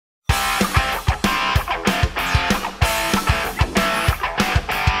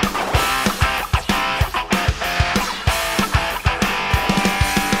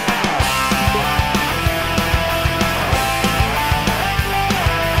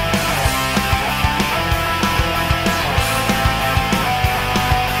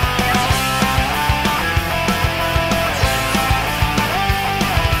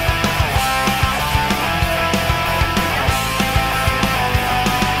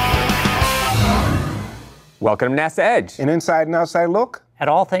Welcome to NASA Edge. An inside and outside look at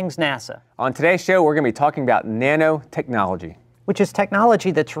all things NASA. On today's show, we're going to be talking about nanotechnology, which is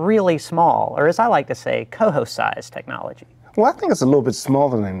technology that's really small, or as I like to say, coho-sized technology. Well, I think it's a little bit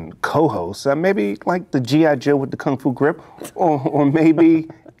smaller than cohos. Maybe like the G.I. Joe with the Kung Fu grip, or maybe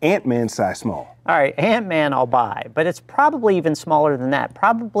Ant-Man size small. All right, Ant-Man I'll buy, but it's probably even smaller than that,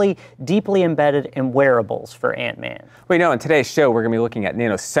 probably deeply embedded in wearables for Ant-Man. Well, you know, in today's show, we're going to be looking at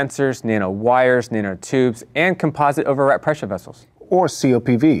nanosensors, nanowires, nanotubes, and composite overwrap pressure vessels. Or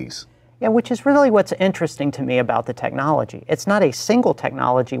COPVs. Yeah, which is really what's interesting to me about the technology. It's not a single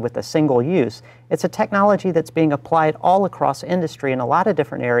technology with a single use. It's a technology that's being applied all across industry in a lot of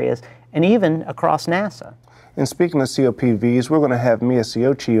different areas, and even across NASA. And speaking of COPVs, we're going to have Mia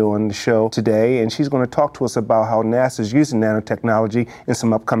Siochio on the show today, and she's going to talk to us about how NASA is using nanotechnology in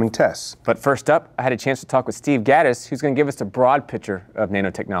some upcoming tests. But first up, I had a chance to talk with Steve Gaddis, who's going to give us a broad picture of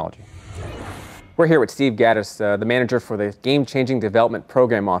nanotechnology. We're here with Steve Gaddis, the manager for the Game-Changing Development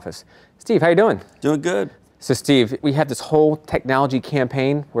Program Office. Steve, how you doing? Doing good. So Steve, we have this whole technology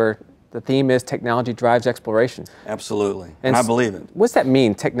campaign where the theme is technology drives exploration. Absolutely, and I believe it. What's that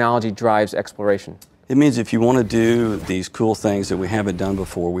mean, technology drives exploration? It means if you want to do these cool things that we haven't done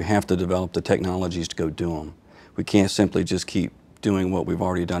before, we have to develop the technologies to go do them. We can't simply just keep doing what we've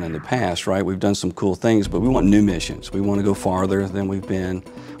already done in the past, right? We've done some cool things, but we want new missions. We want to go farther than we've been.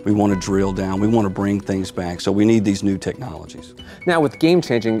 We want to drill down. We want to bring things back. So we need these new technologies. Now with Game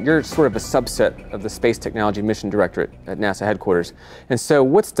Changing, you're sort of a subset of the Space Technology Mission Directorate at NASA headquarters. And so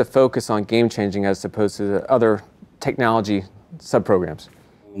what's the focus on Game Changing as opposed to the other technology subprograms?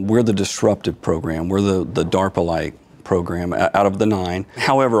 We're the disruptive program. We're the DARPA-like program out of the 9.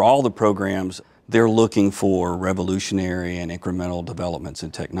 However, all the programs, they're looking for revolutionary and incremental developments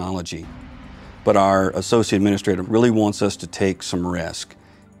in technology. But our associate administrator really wants us to take some risk.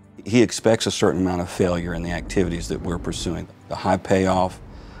 He expects a certain amount of failure in the activities that we're pursuing, the high payoff,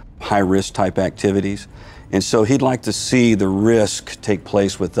 high risk type activities. And so he'd like to see the risk take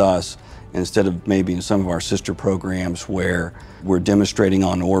place with us instead of maybe in some of our sister programs where we're demonstrating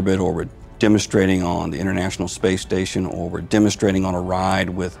on orbit, or we're demonstrating on the International Space Station, or we're demonstrating on a ride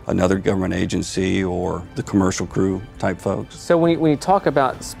with another government agency or the commercial crew type folks. So when you talk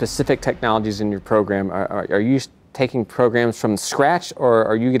about specific technologies in your program, are you taking programs from scratch, or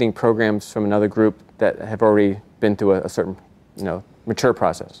are you getting programs from another group that have already been through a certain, mature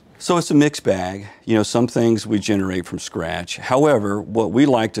process? So it's a mixed bag. Some things we generate from scratch. However, what we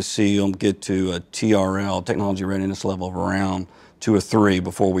like to see them get to a TRL, technology readiness level, of around 2 or 3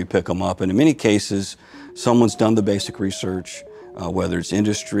 before we pick them up. And in many cases, someone's done the basic research, whether it's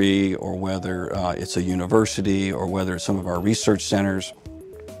industry or whether it's a university or whether it's some of our research centers.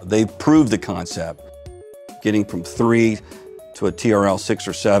 They've proved the concept. Getting from 3 to a TRL 6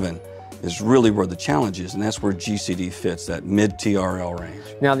 or 7 is really where the challenge is, and that's where GCD fits, that mid-TRL range.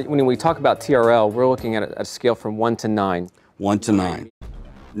 Now, when we talk about TRL, we're looking at a scale from 1 to 9. 1 to 9.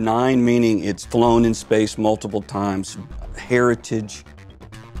 9 meaning it's flown in space multiple times, heritage.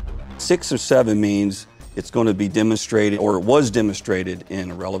 6 or 7 means it's going to be demonstrated, or it was demonstrated,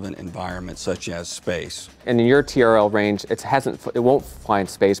 in a relevant environment such as space. And in your TRL range, it won't fly in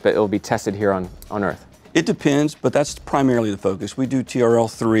space, but it will be tested here on Earth. It depends, but that's primarily the focus. We do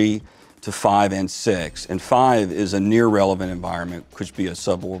TRL 3 to 5 and 6, and 5 is a near relevant environment, could be a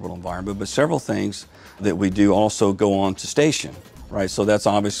suborbital environment, but several things that we do also go on to station, right? So that's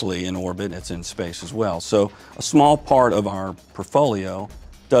obviously in orbit, it's in space as well. So a small part of our portfolio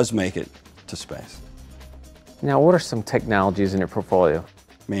does make it to space. Now, what are some technologies in your portfolio?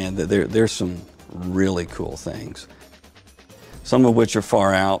 Man, there's some really cool things. Some of which are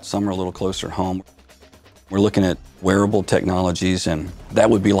far out, some are a little closer home. We're looking at wearable technologies, and that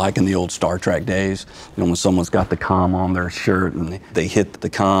would be like in the old Star Trek days, when someone's got the comm on their shirt and they hit the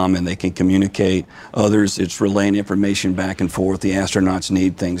comm and they can communicate. Others, it's relaying information back and forth. The astronauts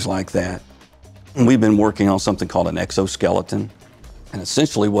need things like that. And we've been working on something called an exoskeleton, and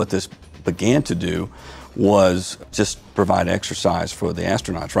essentially what this began to do was just provide exercise for the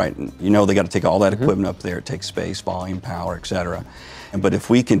astronauts, right? And they got to take all that equipment up there. It takes space, volume, power, etc. But if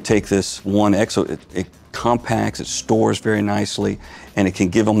we can take this one it compacts, it stores very nicely, and it can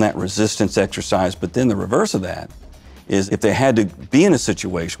give them that resistance exercise. But then the reverse of that is if they had to be in a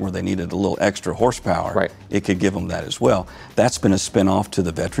situation where they needed a little extra horsepower, right, it could give them that as well. That's been a spin-off to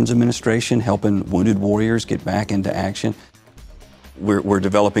the Veterans Administration, helping wounded warriors get back into action. We're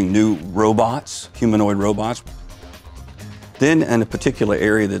developing new robots, humanoid robots. Then in a particular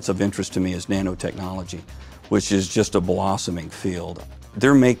area that's of interest to me is nanotechnology, which is just a blossoming field.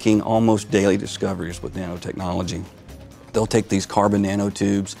 They're making almost daily discoveries with nanotechnology. They'll take these carbon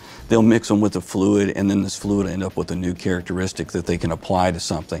nanotubes, they'll mix them with a fluid, and then this fluid will end up with a new characteristic that they can apply to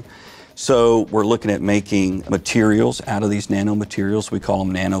something. So we're looking at making materials out of these nanomaterials. We call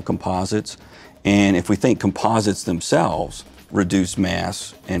them nanocomposites. And if we think composites themselves reduce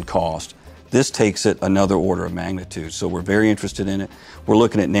mass and cost, this takes it another order of magnitude. So we're very interested in it. We're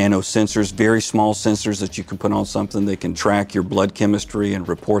looking at nanosensors, very small sensors that you can put on something that can track your blood chemistry and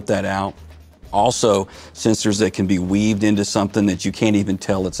report that out. Also, sensors that can be weaved into something that you can't even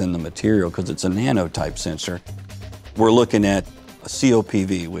tell it's in the material because it's a nano-type sensor. We're looking at a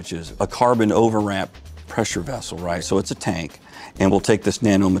COPV, which is a carbon overwrap pressure vessel, right? So it's a tank, and we'll take this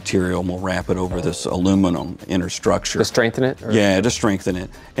nanomaterial and we'll wrap it over this aluminum inner structure. To strengthen it? Or? Yeah, to strengthen it.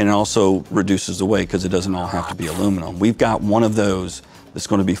 And it also reduces the weight because it doesn't all have to be aluminum. We've got one of those that's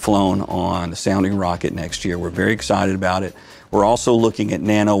going to be flown on the sounding rocket next year. We're very excited about it. We're also looking at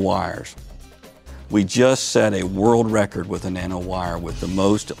nanowires. We just set a world record with a nanowire with the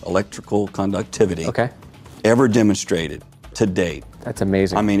most electrical conductivity ever demonstrated to date. That's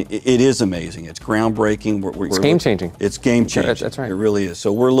amazing. I mean, it is amazing. It's groundbreaking. It's game-changing. It's game-changing. That's right. It really is.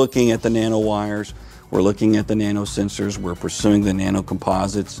 So we're looking at the nanowires. We're looking at the nanosensors. We're pursuing the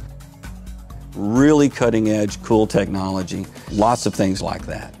nanocomposites. Really cutting-edge, cool technology. Lots of things like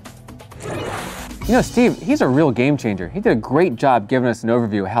that. You know, Steve, he's a real game changer. He did a great job giving us an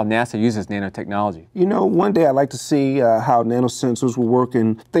overview of how NASA uses nanotechnology. You know, one day I'd like to see how nanosensors will work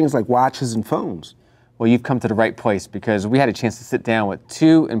in things like watches and phones. Well, you've come to the right place because we had a chance to sit down with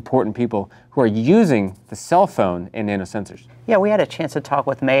two important people who are using the cell phone and nanosensors. Yeah, we had a chance to talk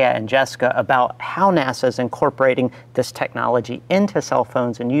with Maya and Jessica about how NASA is incorporating this technology into cell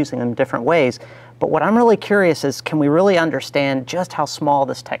phones and using them in different ways. But what I'm really curious is, can we really understand just how small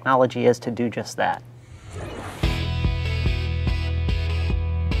this technology is to do just that?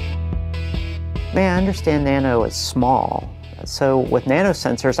 Maya, I understand nano is small. So with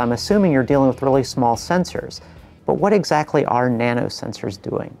nanosensors, I'm assuming you're dealing with really small sensors. But what exactly are nanosensors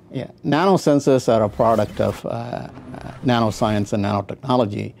doing? Yeah, nanosensors are a product of nanoscience and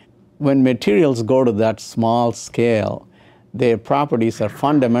nanotechnology. When materials go to that small scale, their properties are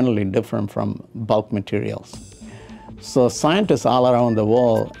fundamentally different from bulk materials. So scientists all around the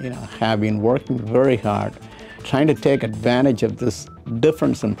world, have been working very hard trying to take advantage of this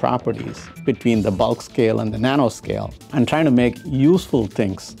difference in properties between the bulk scale and the nanoscale and trying to make useful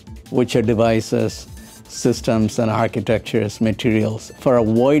things, which are devices, systems and architectures, materials for a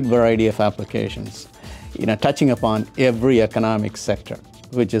wide variety of applications, touching upon every economic sector,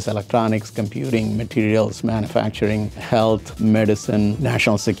 which is electronics, computing, materials, manufacturing, health, medicine,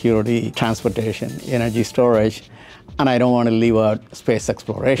 national security, transportation, energy storage, and I don't want to leave out space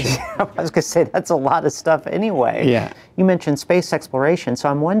exploration. I was going to say, that's a lot of stuff anyway. Yeah. You mentioned space exploration, so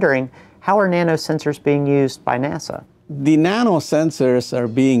I'm wondering, how are nanosensors being used by NASA? The nanosensors are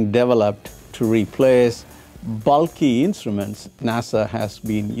being developed to replace bulky instruments NASA has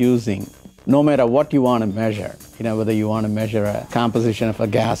been using. No matter what you want to measure, whether you want to measure a composition of a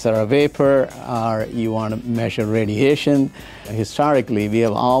gas or a vapor, or you want to measure radiation, historically we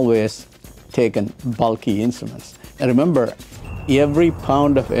have always taken bulky instruments. And remember, every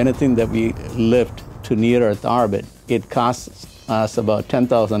pound of anything that we lift to near Earth orbit, it costs us about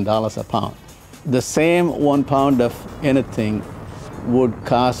 $10,000 a pound. The same 1 pound of anything would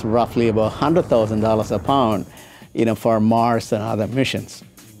cost roughly about $100,000 a pound, for Mars and other missions.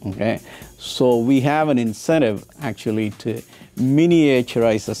 Okay, so we have an incentive actually to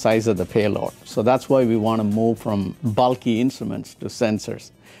miniaturize the size of the payload. So that's why we want to move from bulky instruments to sensors.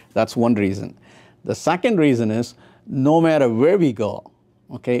 That's one reason. The second reason is, no matter where we go,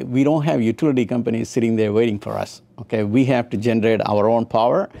 okay, we don't have utility companies sitting there waiting for us. Okay, we have to generate our own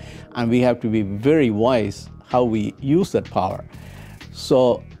power, and we have to be very wise how we use that power.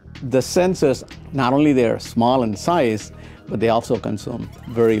 So the sensors, not only they're small in size, but they also consume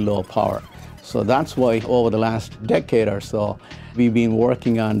very low power. So that's why over the last decade or so, we've been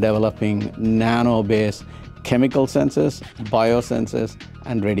working on developing nano-based chemical sensors, biosensors,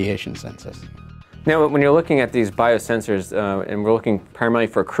 and radiation sensors. Now, when you're looking at these biosensors, and we're looking primarily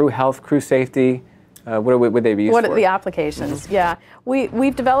for crew health, crew safety, what would they be used for? What are the applications? Yeah,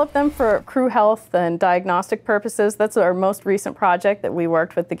 we've developed them for crew health and diagnostic purposes. That's our most recent project that we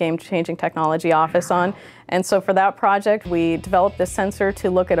worked with the Game Changing Technology Office on. And so for that project, we developed this sensor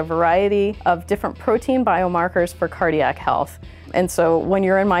to look at a variety of different protein biomarkers for cardiac health. And so when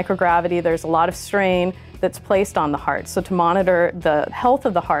you're in microgravity, there's a lot of strain that's placed on the heart. So to monitor the health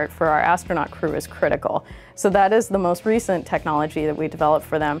of the heart for our astronaut crew is critical. So that is the most recent technology that we developed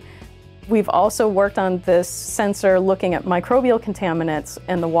for them. We've also worked on this sensor looking at microbial contaminants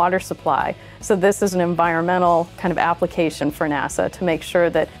and the water supply. So this is an environmental kind of application for NASA to make sure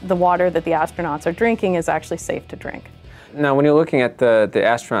that the water that the astronauts are drinking is actually safe to drink. Now, when you're looking at the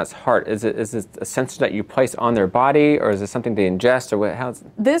astronaut's heart, is it a sensor that you place on their body, or is it something they ingest, or what? How's...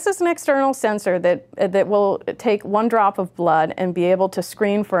 This is an external sensor that will take 1 drop of blood and be able to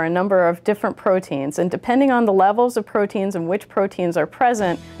screen for a number of different proteins. And depending on the levels of proteins and which proteins are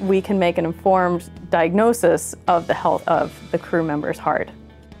present, we can make an informed diagnosis of the health of the crew member's heart.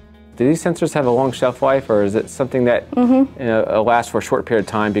 Do these sensors have a long shelf life, or is it something that lasts for a short period of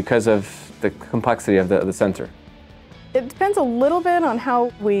time because of the complexity of the sensor? It depends a little bit on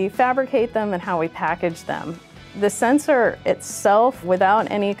how we fabricate them and how we package them. The sensor itself, without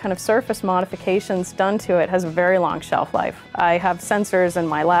any kind of surface modifications done to it, has a very long shelf life. I have sensors in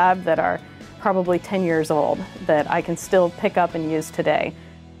my lab that are probably 10 years old that I can still pick up and use today.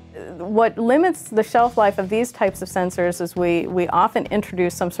 What limits the shelf life of these types of sensors is we often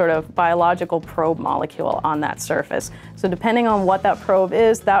introduce some sort of biological probe molecule on that surface. So depending on what that probe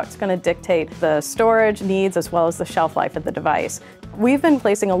is, that's going to dictate the storage needs as well as the shelf life of the device. We've been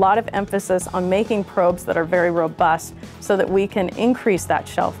placing a lot of emphasis on making probes that are very robust so that we can increase that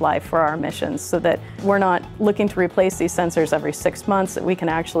shelf life for our missions, so that we're not looking to replace these sensors every 6 months, that we can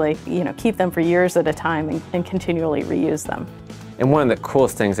actually keep them for years at a time and continually reuse them. And one of the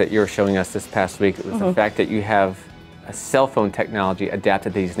coolest things that you were showing us this past week was the fact that you have a cell phone technology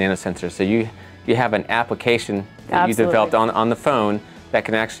adapted to these nanosensors. So you have an application that you developed on the phone that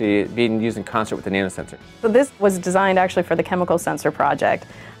can actually be used in concert with the nanosensor. So this was designed actually for the chemical sensor project.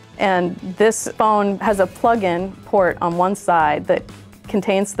 And this phone has a plug-in port on one side that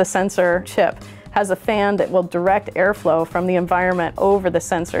contains the sensor chip, has a fan that will direct airflow from the environment over the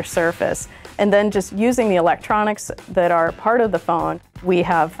sensor surface. And then just using the electronics that are part of the phone, we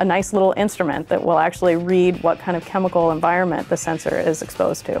have a nice little instrument that will actually read what kind of chemical environment the sensor is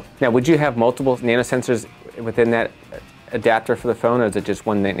exposed to. Now, would you have multiple nanosensors within that adapter for the phone, or is it just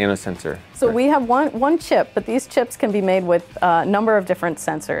one nanosensor? So we have one chip, but these chips can be made with a number of different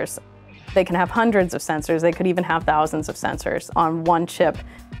sensors. They can have hundreds of sensors. They could even have thousands of sensors on one chip,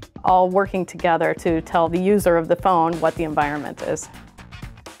 all working together to tell the user of the phone what the environment is.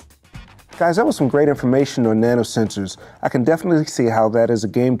 Guys, that was some great information on nanosensors. I can definitely see how that is a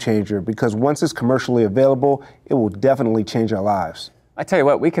game changer, because once it's commercially available, it will definitely change our lives. I tell you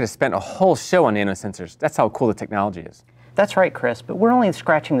what, we could have spent a whole show on nanosensors. That's how cool the technology is. That's right, Chris, but we're only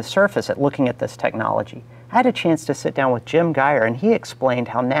scratching the surface at looking at this technology. I had a chance to sit down with Jim Geyer, and he explained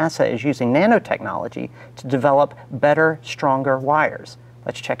how NASA is using nanotechnology to develop better, stronger wires.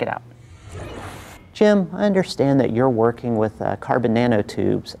 Let's check it out. Jim, I understand that you're working with carbon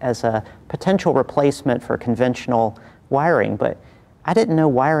nanotubes as a potential replacement for conventional wiring, but I didn't know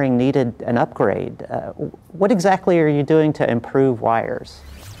wiring needed an upgrade. What exactly are you doing to improve wires?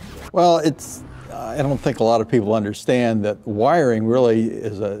 Well, I don't think a lot of people understand that wiring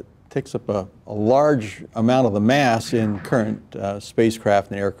really takes up a large amount of the mass in current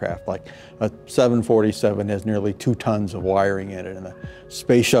spacecraft and aircraft. Like a 747 has nearly 2 tons of wiring in it, and the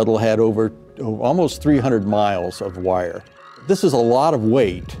space shuttle had almost 300 miles of wire. This is a lot of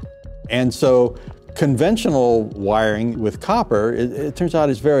weight, and so conventional wiring with copper, it turns out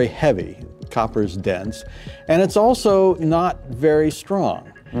is very heavy. Copper is dense, and it's also not very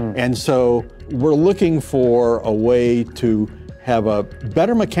strong. And so we're looking for a way to have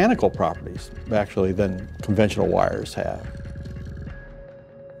better mechanical properties, actually, than conventional wires have.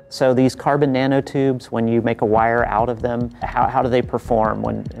 So these carbon nanotubes, when you make a wire out of them, how do they perform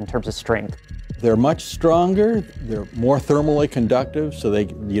in terms of strength? They're much stronger, they're more thermally conductive, so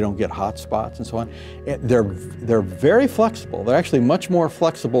you don't get hot spots and so on. They're very flexible. They're actually much more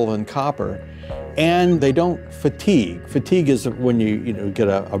flexible than copper, and they don't fatigue. Fatigue is when you get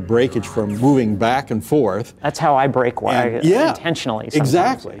a breakage from moving back and forth. That's how I break wire intentionally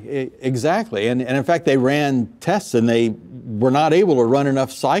sometimes. Exactly. And in fact, they ran tests and they were not able to run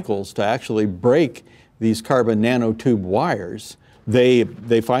enough cycles to actually break these carbon nanotube wires. They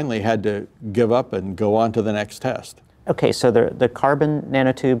finally had to give up and go on to the next test. Okay, so the carbon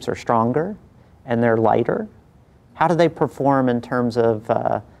nanotubes are stronger and they're lighter. How do they perform in terms of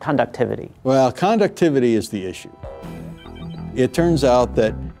conductivity? Well, conductivity is the issue. It turns out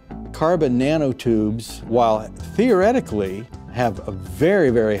that carbon nanotubes, while theoretically have a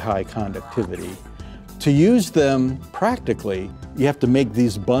very, very high conductivity, to use them practically, you have to make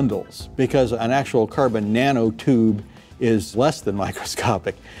these bundles, because an actual carbon nanotube is less than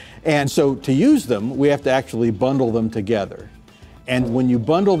microscopic. And so to use them, we have to actually bundle them together. And when you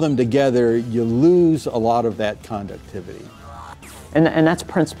bundle them together, you lose a lot of that conductivity. And that's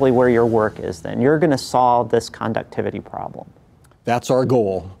principally where your work is then. You're going to solve this conductivity problem. That's our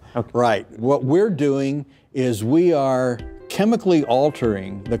goal. Okay. Right. What we're doing is we are chemically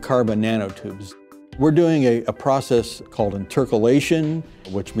altering the carbon nanotubes. We're doing a process called intercalation,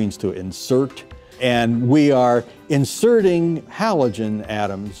 which means to insert. And we are inserting halogen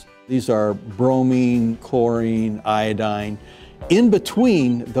atoms. These are bromine, chlorine, iodine, in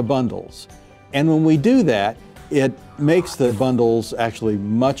between the bundles. And when we do that, it makes the bundles actually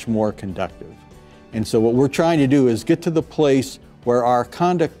much more conductive. And so what we're trying to do is get to the place where our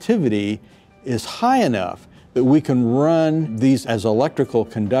conductivity is high enough that we can run these as electrical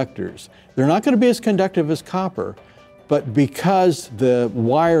conductors. They're not going to be as conductive as copper, but because the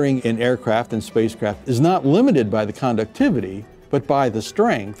wiring in aircraft and spacecraft is not limited by the conductivity, but by the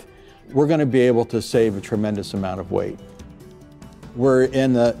strength, we're going to be able to save a tremendous amount of weight. We're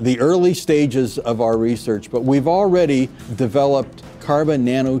in the early stages of our research, but we've already developed carbon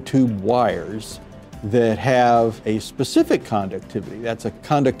nanotube wires that have a specific conductivity. That's a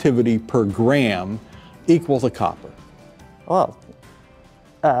conductivity per gram equal to copper. Well,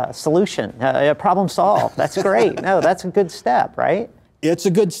 solution, problem solved. That's great. No, that's a good step, right? It's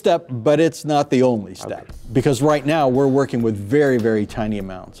a good step, but it's not the only step. Okay. Because right now we're working with very, very tiny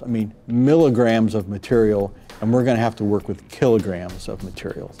amounts. I mean, milligrams of material, and we're going to have to work with kilograms of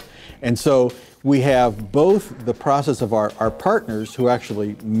materials. And so we have both the process of our partners who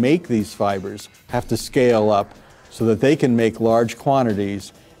actually make these fibers have to scale up so that they can make large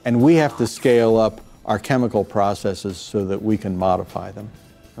quantities, and we have to scale up our chemical processes so that we can modify them.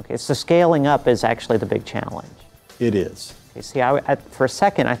 Okay, so scaling up is actually the big challenge. It is. Okay, see, for a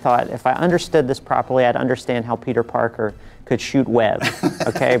second I thought if I understood this properly, I'd understand how Peter Parker could shoot web.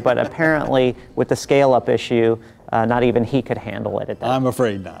 Okay, but apparently with the scale-up issue, not even he could handle it at that I'm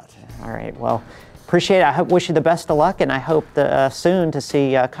afraid not. All right, well, appreciate it. I wish you the best of luck, and I hope soon to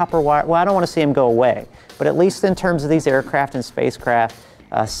see copper wire. Well, I don't want to see them go away, but at least in terms of these aircraft and spacecraft,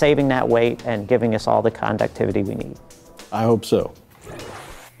 saving that weight and giving us all the conductivity we need. I hope so.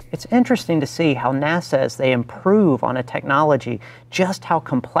 It's interesting to see how NASA, as they improve on a technology, just how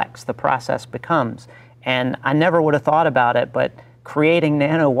complex the process becomes. And I never would have thought about it, but creating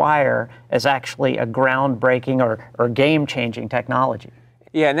nanowire is actually a groundbreaking or game-changing technology.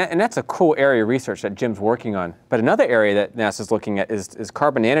 Yeah, and that's a cool area of research that Jim's working on. But another area that NASA's looking at is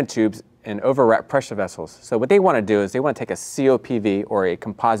carbon nanotubes and overwrap pressure vessels. So what they want to do is they want to take a COPV, or a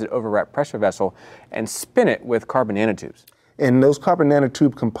composite overwrap pressure vessel, and spin it with carbon nanotubes. And those carbon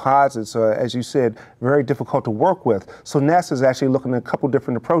nanotube composites are, as you said, very difficult to work with. So NASA is actually looking at a couple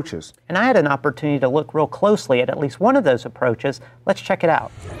different approaches. And I had an opportunity to look real closely at least one of those approaches. Let's check it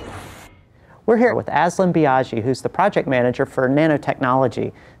out. We're here with Aslan Biagi, who's the project manager for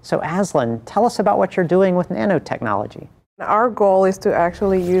nanotechnology. So Aslan, tell us about what you're doing with nanotechnology. Our goal is to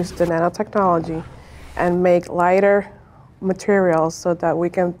actually use the nanotechnology and make lighter materials so that we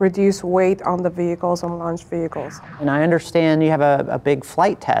can reduce weight on the vehicles and launch vehicles. And I understand you have a big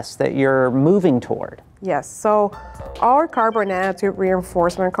flight test that you're moving toward. Yes, so our carbon nanotube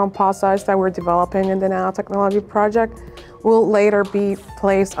reinforcement composites that we're developing in the nanotechnology project will later be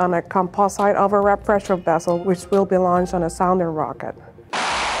placed on a composite overwrap pressure vessel, which will be launched on a sounding rocket.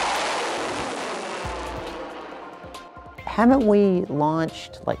 Haven't we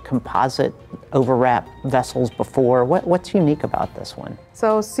launched like composite overwrap vessels before? What's unique about this one?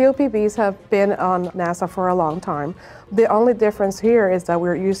 So COPVs have been on NASA for a long time. The only difference here is that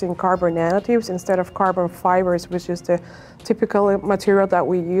we're using carbon nanotubes instead of carbon fibers, which is the typical material that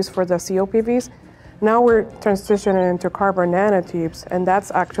we use for the COPVs. Now we're transitioning into carbon nanotubes, and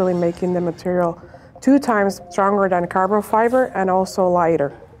that's actually making the material 2 times stronger than carbon fiber and also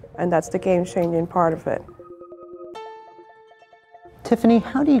lighter. And that's the game-changing part of it. Tiffany,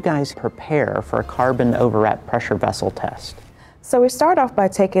 how do you guys prepare for a carbon overwrap pressure vessel test? So we start off by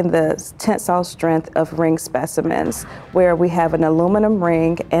taking the tensile strength of ring specimens, where we have an aluminum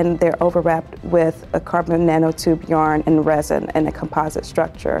ring and they're overwrapped with a carbon nanotube yarn and resin in a composite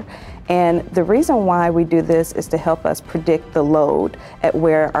structure. And the reason why we do this is to help us predict the load at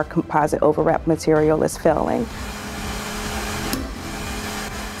where our composite overwrap material is failing.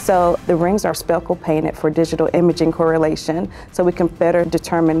 So the rings are speckle painted for digital imaging correlation, so we can better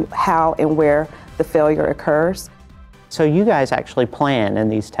determine how and where the failure occurs. So you guys actually plan in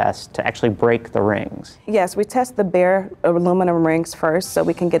these tests to actually break the rings? Yes, we test the bare aluminum rings first so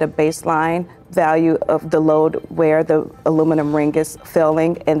we can get a baseline value of the load where the aluminum ring is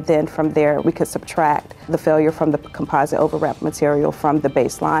failing, and then from there we can subtract the failure from the composite overwrap material from the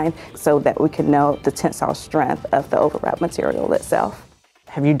baseline so that we can know the tensile strength of the overwrap material itself.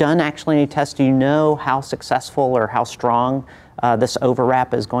 Have you done actually any tests? Do you know how successful or how strong this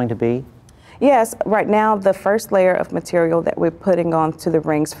overwrap is going to be? Yes, right now the first layer of material that we're putting onto the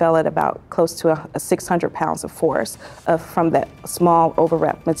rings fell at about close to 600 pounds of force from that small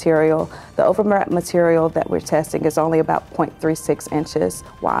overwrap material. The overwrap material that we're testing is only about 0.36 inches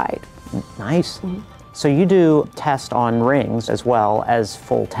wide. Nice. So you do test on rings as well as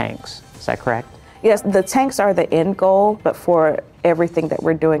full tanks, is that correct? Yes, the tanks are the end goal, but for everything that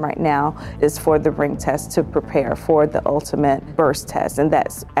we're doing right now is for the ring test to prepare for the ultimate burst test, and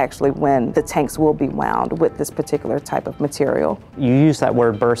that's actually when the tanks will be wound with this particular type of material. You use that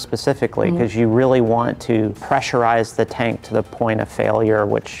word burst specifically because you really want to pressurize the tank to the point of failure,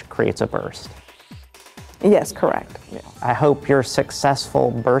 which creates a burst. Yes, correct. I hope you're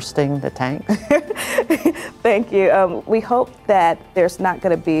successful bursting the tank. Thank you. We hope that there's not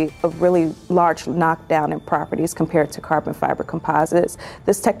going to be a really large knockdown in properties compared to carbon fiber composites.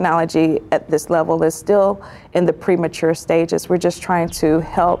 This technology at this level is still in the premature stages. We're just trying to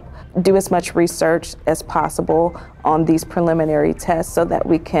help do as much research as possible on these preliminary tests so that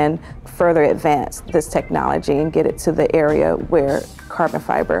we can further advance this technology and get it to the area where carbon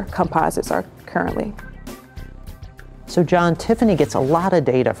fiber composites are currently. So John, Tiffany gets a lot of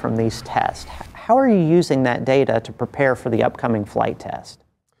data from these tests. How are you using that data to prepare for the upcoming flight test?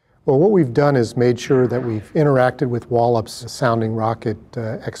 Well, what we've done is made sure that we've interacted with Wallup's sounding rocket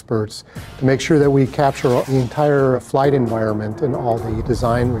experts to make sure that we capture the entire flight environment and all the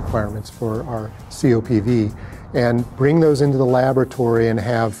design requirements for our COPV and bring those into the laboratory and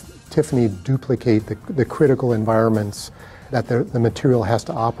have Tiffany duplicate the critical environments that the material has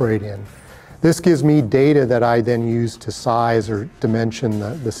to operate in. This gives me data that I then use to size or dimension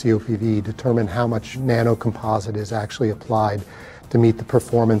the COPV, determine how much nanocomposite is actually applied to meet the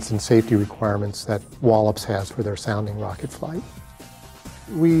performance and safety requirements that Wallops has for their sounding rocket flight.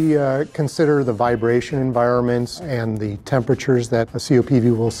 We consider the vibration environments and the temperatures that a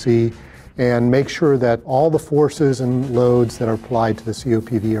COPV will see and make sure that all the forces and loads that are applied to the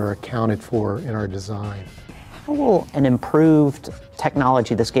COPV are accounted for in our design. How will an improved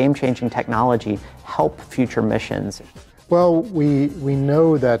technology, this game-changing technology, help future missions? Well, we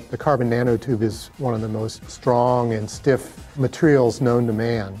know that the carbon nanotube is one of the most strong and stiff materials known to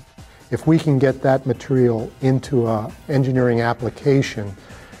man. If we can get that material into an engineering application,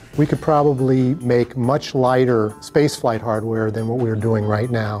 we could probably make much lighter spaceflight hardware than what we're doing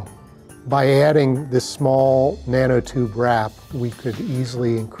right now. By adding this small nanotube wrap, we could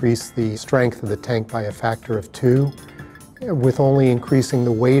easily increase the strength of the tank by a factor of 2, with only increasing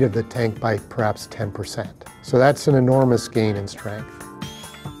the weight of the tank by perhaps 10%. So that's an enormous gain in strength.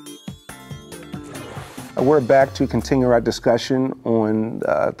 We're back to continue our discussion on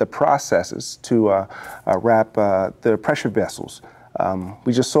the processes to wrap the pressure vessels.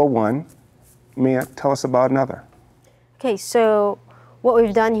 We just saw one. Mia, tell us about another. Okay, so what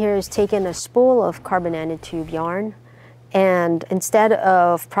we've done here is taken a spool of carbon nanotube yarn, and instead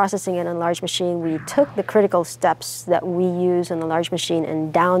of processing it in a large machine, we took the critical steps that we use in a large machine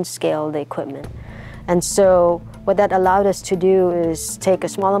and downscaled the equipment. And so what that allowed us to do is take a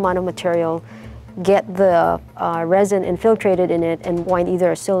small amount of material, get the resin infiltrated in it, and wind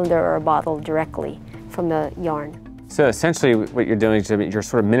either a cylinder or a bottle directly from the yarn. So essentially what you're doing is you're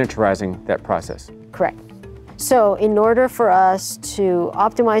sort of miniaturizing that process. Correct. So in order for us to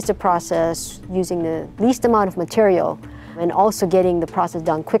optimize the process using the least amount of material and also getting the process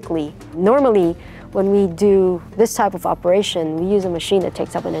done quickly, normally when we do this type of operation, we use a machine that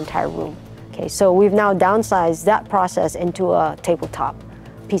takes up an entire room. Okay, so we've now downsized that process into a tabletop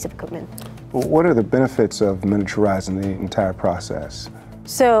piece of equipment. What are the benefits of miniaturizing the entire process?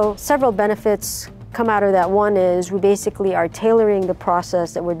 So several benefits come out of that. One is we basically are tailoring the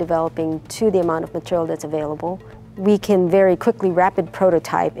process that we're developing to the amount of material that's available. We can very quickly rapid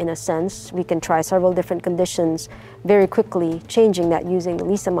prototype in a sense. We can try several different conditions very quickly, changing that using the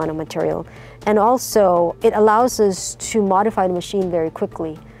least amount of material. And also it allows us to modify the machine very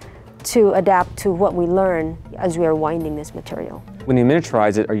quickly to adapt to what we learn as we are winding this material. When you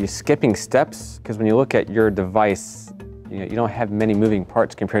miniaturize it, are you skipping steps? Because when you look at your device, you don't have many moving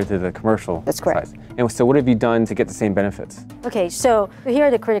parts compared to the commercial That's correct. size. And so what have you done to get the same benefits? Okay, so here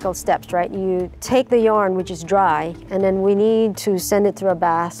are the critical steps, right? You take the yarn, which is dry, and then we need to send it through a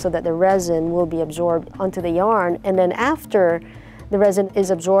bath so that the resin will be absorbed onto the yarn. And then after the resin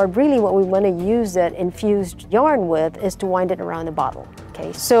is absorbed, really what we want to use that infused yarn with is to wind it around the bottle.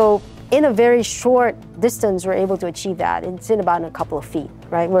 Okay, so in a very short distance, we're able to achieve that. It's in about a couple of feet,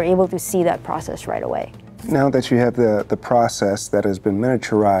 right? We're able to see that process right away. Now that you have the process that has been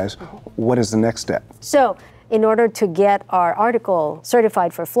miniaturized, what is the next step? So in order to get our article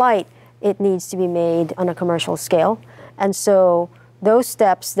certified for flight, it needs to be made on a commercial scale. And so those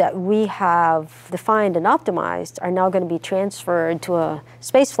steps that we have defined and optimized are now going to be transferred to a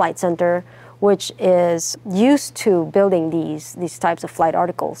space flight center, which is used to building these types of flight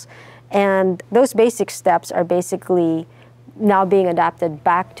articles. And those basic steps are basically now being adapted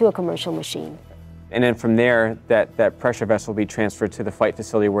back to a commercial machine. And then from there, that pressure vessel will be transferred to the flight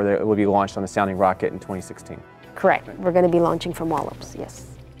facility where it will be launched on a sounding rocket in 2016. Correct. We're going to be launching from Wallops, yes.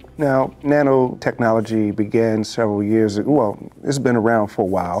 Now, nanotechnology began several years ago. Well, it's been around for a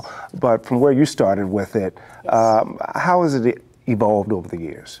while, but from where you started with it, how has it evolved over the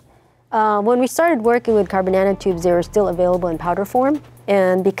years? When we started working with carbon nanotubes, they were still available in powder form.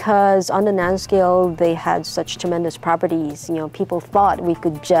 And because on the nanoscale they had such tremendous properties, people thought we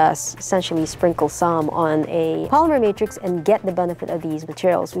could just essentially sprinkle some on a polymer matrix and get the benefit of these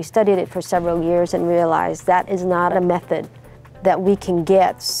materials. We studied it for several years and realized that is not a method that we can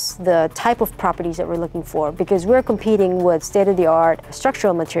get the type of properties that we're looking for, because we're competing with state-of-the-art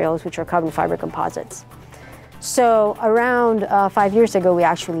structural materials, which are carbon fiber composites. So around 5 years ago, we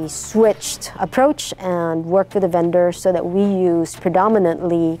actually switched approach and worked with a vendor so that we used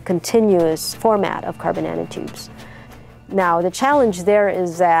predominantly continuous format of carbon nanotubes. Now, the challenge there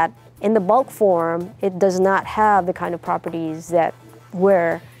is that in the bulk form, it does not have the kind of properties that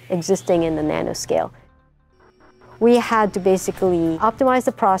were existing in the nanoscale. We had to basically optimize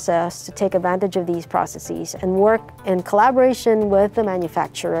the process to take advantage of these processes and work in collaboration with the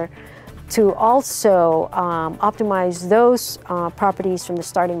manufacturer to also optimize those properties from the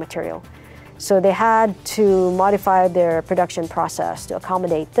starting material. So they had to modify their production process to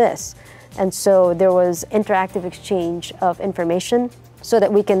accommodate this. And so there was interactive exchange of information so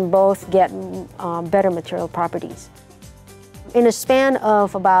that we can both get better material properties. In a span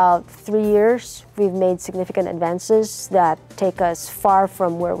of about 3 years, we've made significant advances that take us far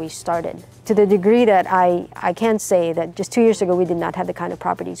from where we started, to the degree that I can say that just 2 years ago we did not have the kind of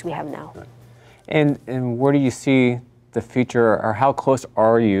properties we have now. And where do you see the future, or how close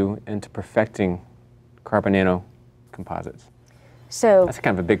are you into perfecting carbon nano composites? So that's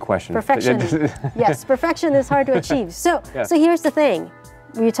kind of a big question. Perfection, yes, perfection is hard to achieve. So here's the thing.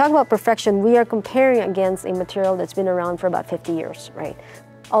 When you talk about perfection, we are comparing against a material that's been around for about 50 years, right?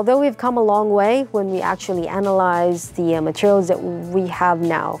 Although we've come a long way when we actually analyze the materials that we have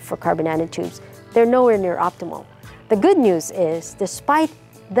now for carbon nanotubes, they're nowhere near optimal. The good news is, despite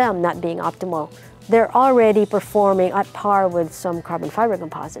them not being optimal, they're already performing at par with some carbon fiber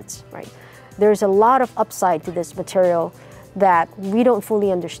composites, right? There's a lot of upside to this material that we don't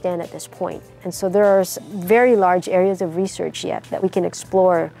fully understand at this point. And so there's very large areas of research yet that we can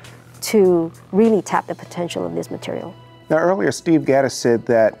explore to really tap the potential of this material. Now, earlier Steve Gaddis said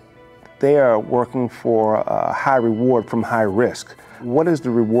that they are working for a high reward from high risk. What is the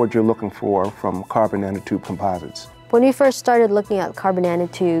reward you're looking for from carbon nanotube composites? When we first started looking at carbon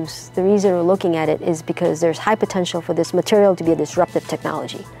nanotubes, the reason we're looking at it is because there's high potential for this material to be a disruptive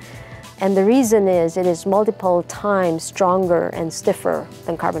technology. And the reason is it is multiple times stronger and stiffer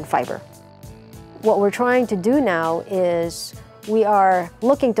than carbon fiber. What we're trying to do now is we are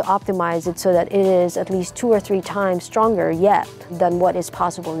looking to optimize it so that it is at least 2 or 3 times stronger yet than what is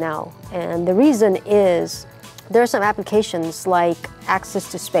possible now. And the reason is there are some applications like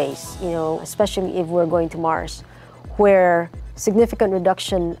access to space, especially if we're going to Mars, where significant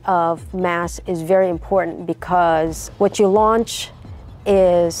reduction of mass is very important, because what you launch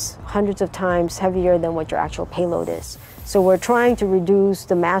is hundreds of times heavier than what your actual payload is. So we're trying to reduce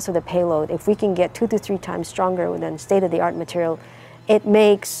the mass of the payload. If we can get 2 to 3 times stronger than state-of-the-art material, it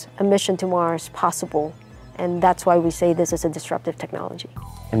makes a mission to Mars possible. And that's why we say this is a disruptive technology.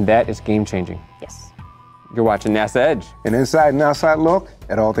 And that is game-changing. Yes. You're watching NASA Edge. An inside and outside look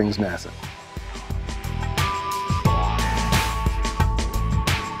at all things NASA.